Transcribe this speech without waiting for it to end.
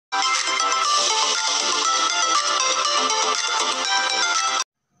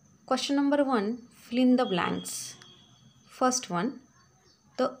Question number 1. Fill in the blanks. First one.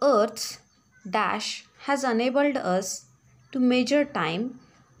 The Earth's dash has enabled us to measure time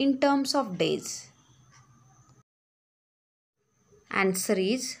in terms of days. Answer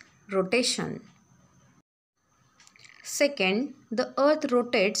is rotation. Second, the Earth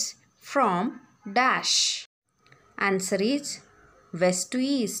rotates from dash. Answer is west to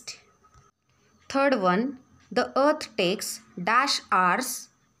east. Third one, the Earth takes dash hours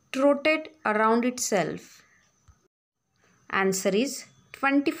to rotate around itself. Answer is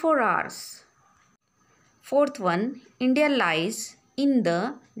 24 hours. Fourth one, India lies in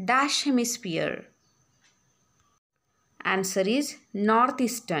the dash hemisphere. Answer is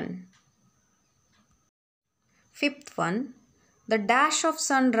northeastern. Fifth one, the dash of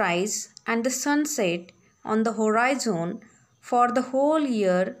sunrise and the sunset on the horizon for the whole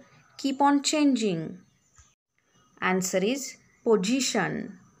year keep on changing. Answer is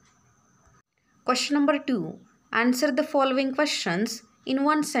position. Question number 2. Answer the following questions in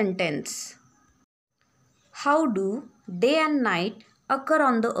one sentence. How do day and night occur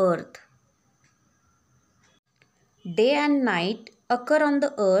on the earth? Day and night occur on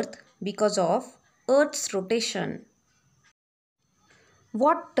the earth because of Earth's rotation.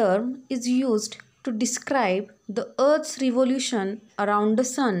 What term is used to describe the Earth's revolution around the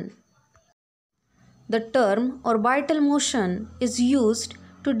Sun? The term orbital motion is used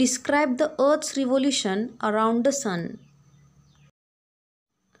to describe the Earth's revolution around the Sun.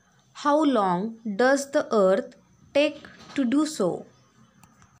 How long does the Earth take to do so?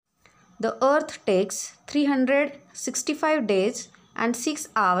 The Earth takes 365 days and 6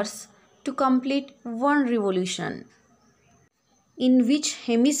 hours to complete one revolution. In which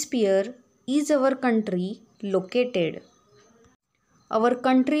hemisphere is our country located? Our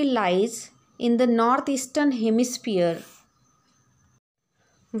country lies in the northeastern hemisphere.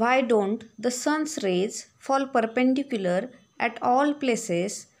 Why don't the sun's rays fall perpendicular at all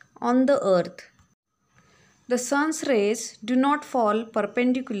places on the earth? The sun's rays do not fall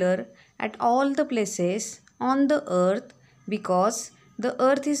perpendicular at all the places on the earth because the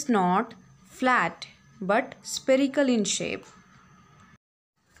earth is not flat but spherical in shape.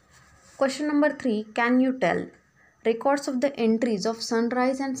 Question number 3. Can you tell? Records of the entries of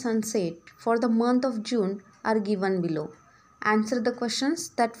sunrise and sunset for the month of June are given below. Answer the questions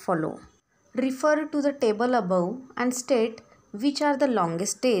that follow. Refer to the table above and state which are the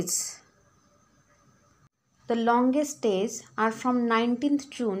longest days. The longest days are from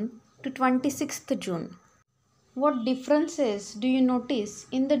 19th June to 26th June. What differences do you notice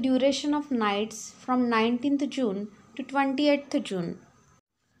in the duration of nights from 19th June to 28th June?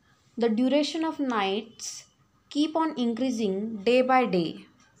 The duration of nights keep on increasing day by day.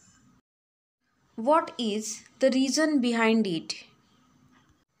 What is the reason behind it?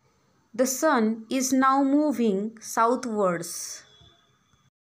 The sun is now moving southwards.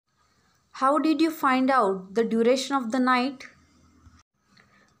 How did you find out the duration of the night?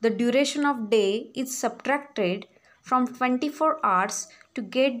 The duration of day is subtracted from 24 hours to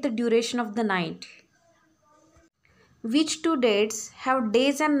get the duration of the night. Which two dates have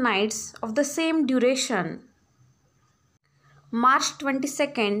days and nights of the same duration? March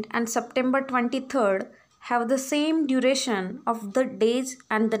 22nd and September 23rd have the same duration of the days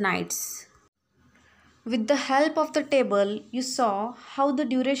and the nights. With the help of the table, you saw how the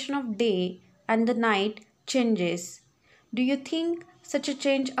duration of day and the night changes. Do you think such a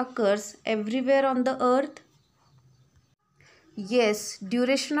change occurs everywhere on the earth? Yes,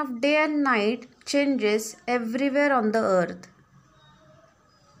 duration of day and night changes everywhere on the earth.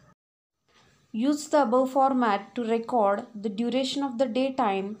 Use the above format to record the duration of the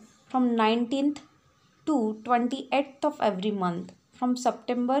daytime from 19th to 28th of every month, from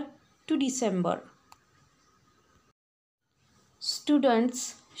September to December.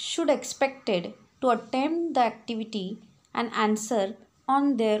 Students should expected to attempt the activity and answer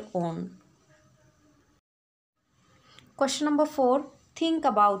on their own. Question number 4. Think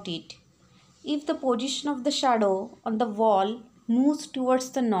about it. If the position of the shadow on the wall moves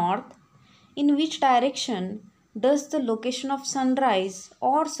towards the north, in which direction does the location of sunrise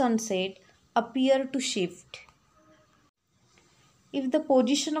or sunset appear to shift? If the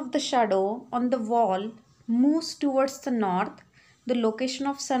position of the shadow on the wall moves towards the north, the location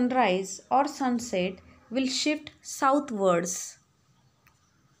of sunrise or sunset will shift southwards.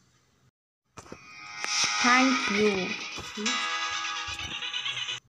 Thank you.